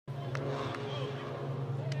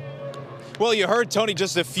Well, you heard Tony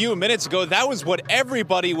just a few minutes ago. That was what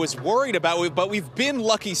everybody was worried about, but we've been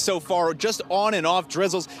lucky so far, just on and off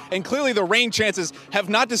drizzles, and clearly the rain chances have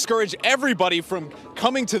not discouraged everybody from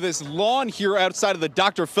coming to this lawn here outside of the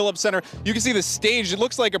Dr. Phillips Center. You can see the stage. It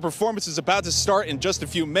looks like a performance is about to start in just a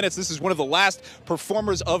few minutes. This is one of the last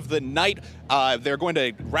performers of the night. They're going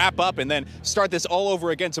to wrap up and then start this all over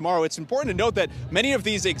again tomorrow. It's important to note that many of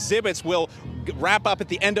these exhibits will wrap up at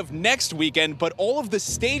the end of next weekend, but all of the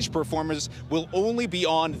stage performers will only be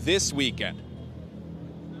on this weekend.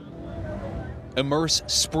 Immerse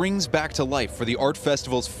springs back to life for the Art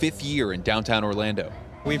Festival's 5th year in downtown Orlando.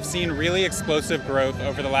 We've seen really explosive growth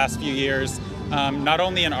over the last few years, not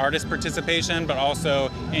only in artist participation, but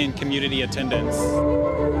also in community attendance.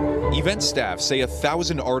 Event staff say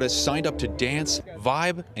 1,000 artists signed up to dance,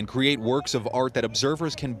 vibe, and create works of art that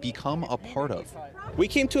observers can become a part of. We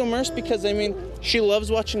came to Immerse because, she loves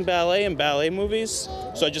watching ballet and ballet movies,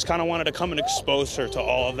 so I just kind of wanted to come and expose her to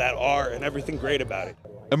all of that art and everything great about it.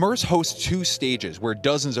 Immerse hosts 2 stages where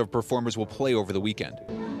dozens of performers will play over the weekend.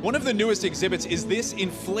 One of the newest exhibits is this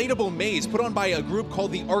inflatable maze put on by a group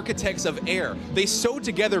called the Architects of Air. They sewed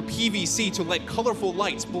together PVC to let colorful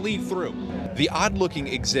lights bleed through. The odd-looking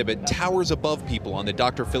exhibit towers above people on the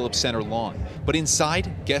Dr. Phillips Center lawn, but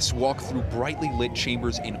inside, guests walk through brightly lit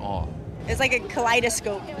chambers in awe. It's like a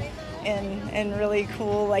kaleidoscope and really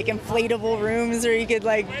cool, inflatable rooms where you could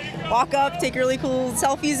walk up, take really cool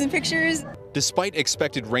selfies and pictures. Despite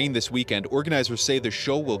expected rain this weekend, organizers say the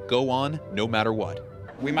show will go on no matter what.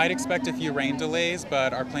 We might expect a few rain delays,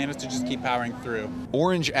 but our plan is to just keep powering through.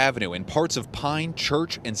 Orange Avenue and parts of Pine,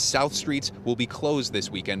 Church, and South Streets will be closed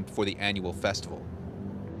this weekend for the annual festival.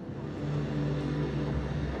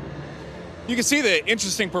 You can see the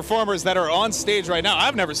interesting performers that are on stage right now.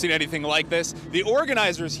 I've never seen anything like this. The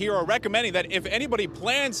organizers here are recommending that if anybody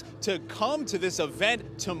plans to come to this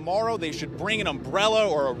event tomorrow, they should bring an umbrella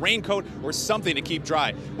or a raincoat or something to keep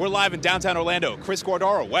dry. We're live in downtown Orlando. Chris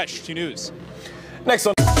Guardaro, WESH 2 News. Next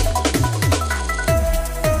on